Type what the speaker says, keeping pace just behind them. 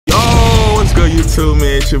YouTube,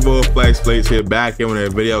 man? It's your boy FlexPlayz here, back in with a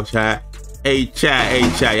video, chat. Hey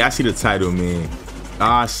chat, y'all see the title, man?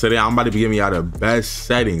 Today I'm about to be giving y'all the best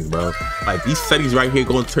settings, bro. Like, these settings right here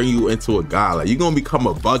gonna turn you into a god. Like, you gonna become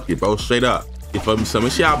a bucket, bro, straight up. You feel me? So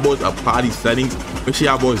make sure y'all boys apply these settings. Make sure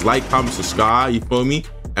y'all boys like, comment, subscribe, you feel me?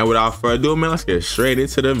 And without further ado, man, let's get straight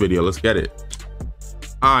into the video. Let's get it.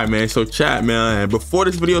 All right, man, so chat, man, before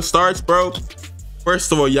this video starts, bro,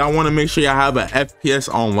 first of all, y'all want to make sure y'all have an FPS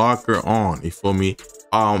unlocker on, you feel me?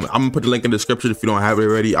 I'm gonna put the link in the description if you don't have it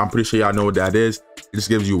already. I'm pretty sure y'all know what that is. It just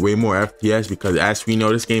gives you way more FPS because, as we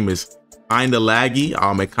know, this game is kind of laggy.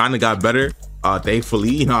 It kind of got better,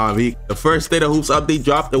 thankfully, you know what I mean? The first day the Hoopz update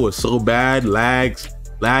dropped, it was so bad,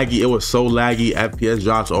 laggy, it was so laggy, FPS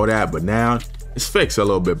drops, all that, but now it's fixed a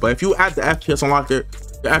little bit. But if you add the FPS unlocker,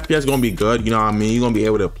 the FPS is gonna be good, you know what I mean? You're gonna be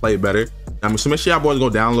able to play better. So make sure y'all boys go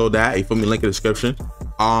download that, you feel me? Link in the description.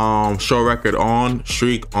 Show record on,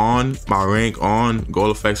 streak on, my rank on, goal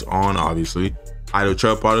effects on, obviously. Idle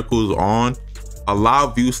trail particles on. Allow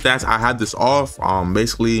view stats, I had this off.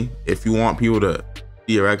 Basically, if you want people to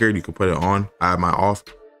see your record, you can put it on. I have mine off.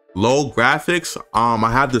 Low graphics,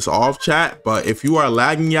 I have this off, chat. But if you are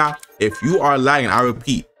lagging, y'all, I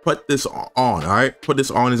repeat, put this on, all right? Put this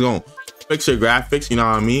on, it's gonna fix your graphics, you know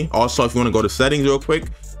what I mean? Also, if you want to go to settings real quick,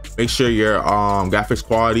 make sure your graphics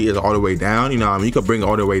quality is all the way down, you know what I mean? You can bring it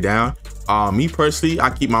all the way down. Me personally, I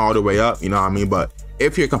keep mine all the way up, you know what I mean? But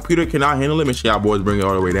if your computer cannot handle it, make sure y'all boys bring it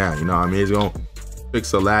all the way down, you know what I mean? It's gonna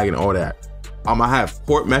fix the lag and all that. I have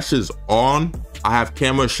port meshes on. I have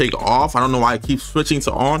camera shake off. I don't know why I keep switching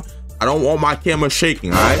to on. I don't want my camera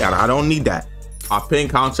shaking, all right? I don't need that. My ping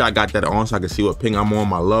counter, I got that on so I can see what ping I'm on.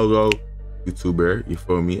 My logo, YouTuber, you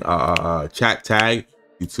feel me? Chat tag,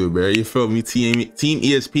 YouTuber, you feel me? Team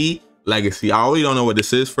ESP, legacy. I really don't know what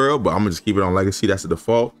this is for real, but I'm gonna just keep it on legacy. That's the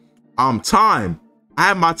default. Time, I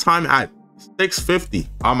have my time at 650.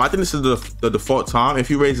 I think this is the default time. If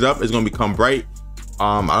you raise it up, it's gonna become bright.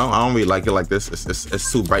 I don't really like it like this.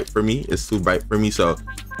 It's too bright for me. It's too bright for me. So, you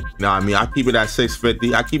know what I mean? I keep it at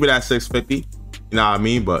 650. I keep it at 650. You know what I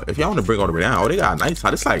mean? But if y'all want to bring all the way down, oh, they got a nice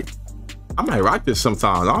side. It's like, I might rock this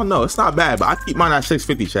sometimes. I don't know. It's not bad, but I keep mine at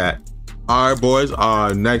 650, chat. All right, boys.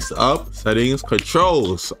 Next up, settings,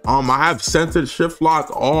 controls. I have centered shift lock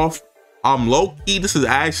off. Low key, this is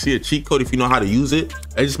actually a cheat code if you know how to use it.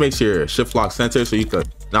 It just makes your shift lock center so you could,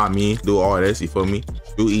 not me, do all this, you feel me?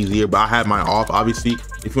 Do easier, but I have mine off. Obviously,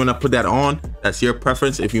 if you want to put that on, that's your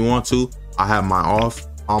preference. If you want to, I have mine off.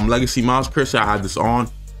 Legacy mouse cursor, I have this on.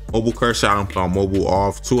 Mobile cursor, I don't put on mobile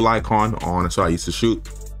off. Tool icon on, that's what I used to shoot.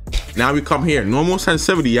 Now we come here, normal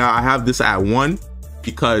sensitivity, yeah, I have this at 1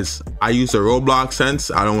 because I use the Roblox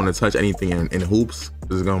sense. I don't want to touch anything in Hoopz.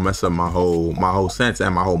 This is gonna mess up my whole sense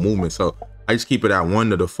and my whole movement. So I just keep it at 1,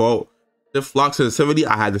 the default. Shift lock sensitivity,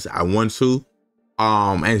 I had this at 1 too.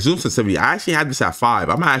 And zoom sensitivity, I actually had this at 5.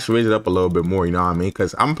 I'm gonna actually raise it up a little bit more, you know what I mean?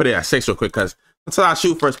 Because I'm gonna put it at 6 real quick because that's how I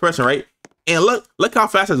shoot first person, right? And look how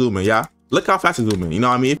fast I zoom in, y'all. Look how fast I zoom in, you know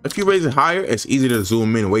what I mean? If you raise it higher, it's easy to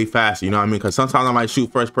zoom in way faster, you know what I mean? Because sometimes I might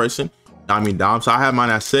shoot first person, you know what I mean, down. So I have mine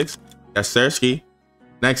at 6. That's Sersky.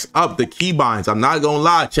 Next up, the keybinds. I'm not gonna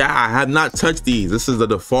lie, chat, I have not touched these. This is the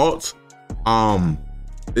default.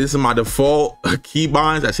 This is my default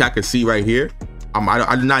keybinds. As y'all can see right here.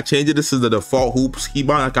 I did not change it. This is the default Hoopz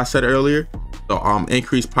keybind, like I said earlier. So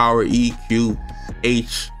increase power, E, Q,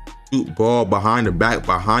 H, shoot ball, behind the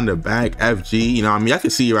back, F, G. You know what I mean? I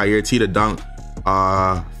can see it right here. T to dunk,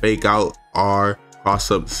 fake out, R,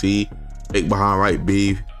 cross up, C, fake behind right,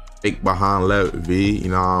 B, fake behind left, V. You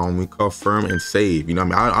know, we confirm and save. You know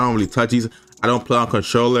what I mean? I don't really touch these. I don't play on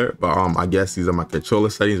controller, but I guess these are my controller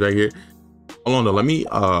settings right here. Hold on though, let me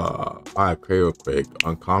create real quick.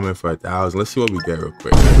 Uncommon for 1,000. Let's see what we get real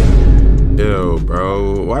quick. Ew,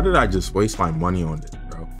 bro. Why did I just waste my money on this,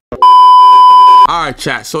 bro? Alright,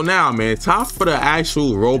 chat. So now, man, time for the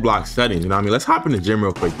actual Roblox settings. You know what I mean? Let's hop in the gym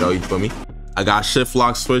real quick though, you feel me? I got shift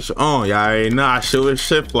lock switch on. Y'all already know I shoot with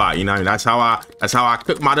shift lock. You know what I mean? That's how I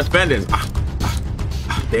cook my defenders.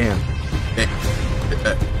 Damn.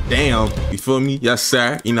 You feel me? Yes,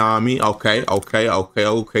 sir. You know what I mean? Okay.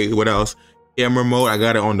 What else? Camera mode, I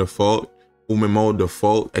got it on default. Movement mode,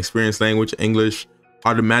 default. Experience language, English.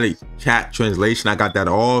 Automatic chat translation, I got that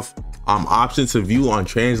off. Option to view on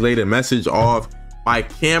translated message off. My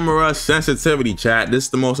camera sensitivity, chat. This is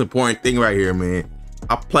the most important thing right here, man.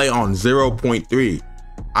 I play on 0.3.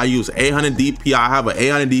 I use 800 DPI. I have an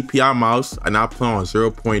 800 DPI mouse and I play on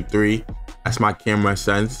 0.3. That's my camera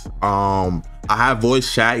sense. I have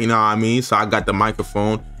voice chat, you know what I mean? So I got the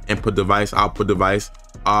microphone, input device, output device.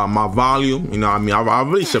 My volume, you know what I mean? I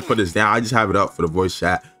really should put this down. I just have it up for the voice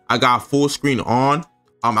chat. I got full screen on.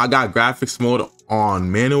 I got graphics mode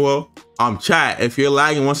on manual. Chat, if you're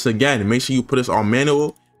lagging once again, make sure you put this on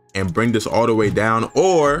manual and bring this all the way down,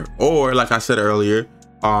 or like I said earlier,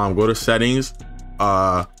 go to settings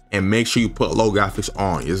and make sure you put low graphics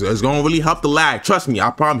on. It's gonna really help the lag, trust me,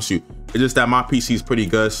 I promise you. It's just that my PC is pretty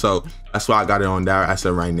good, so that's why I got it on there. I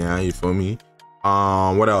said right now, you feel me?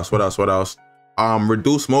 What else?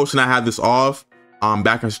 Reduce motion, I have this off.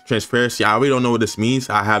 Background transparency, I really don't know what this means.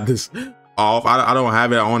 I have this off. I don't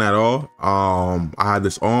have it on at all. I have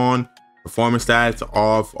this on. Performance stats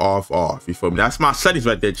off. You feel me? That's my settings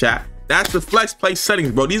right there, chat. That's the FlexPlayz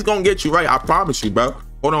settings, bro. These gonna get you right, I promise you, bro.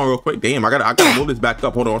 Hold on real quick. Damn, I gotta move this back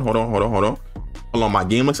up. Hold on, my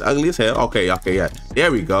game looks ugly as hell. Okay, yeah.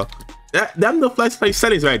 There we go. Them the FlexPlayz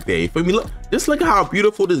settings right there. You feel me? Look, just look at how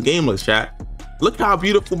beautiful this game looks, chat. Look how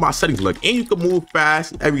beautiful my settings look. And you can move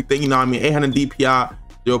fast, everything, you know what I mean? 800 DPI,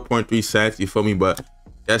 0.3 cents, you feel me? But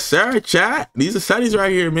yes, sir, chat. These are settings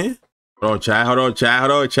right here, man. Hold on, chat.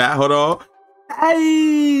 Hold on.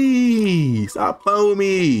 Hey, stop playing with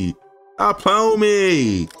me.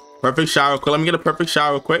 Perfect shower quick. Let me get a perfect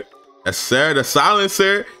shower quick. Yes, sir. The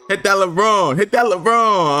silencer. Hit that LeBron.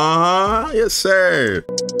 Yes, sir.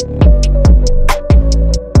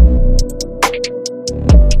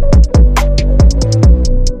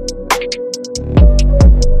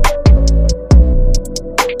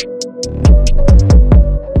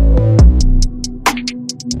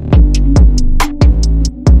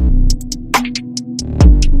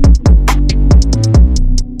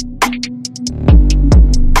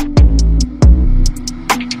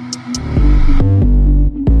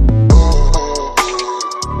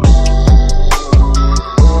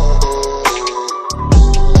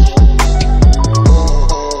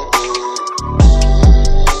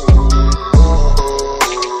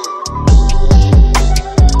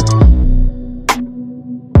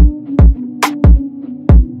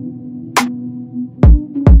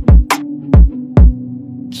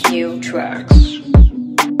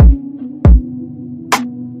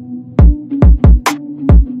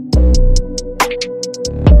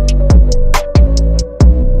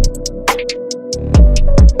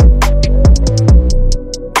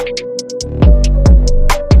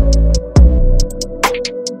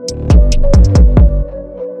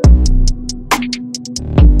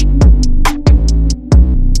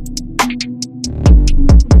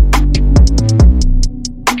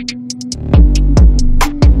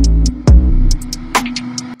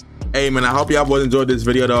 Hey man, I hope y'all boys enjoyed this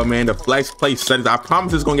video though, man. The FlexPlayz settings, I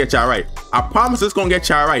promise it's gonna get y'all right. I promise it's gonna get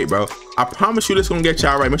y'all right, bro. I promise you this gonna get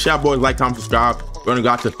y'all right. Make sure y'all boys like, comment, subscribe. We're gonna go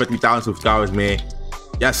out to 50,000 subscribers, man.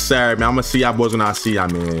 Yes, sir, man. I'm gonna see y'all boys when I see y'all,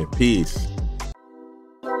 man. Peace.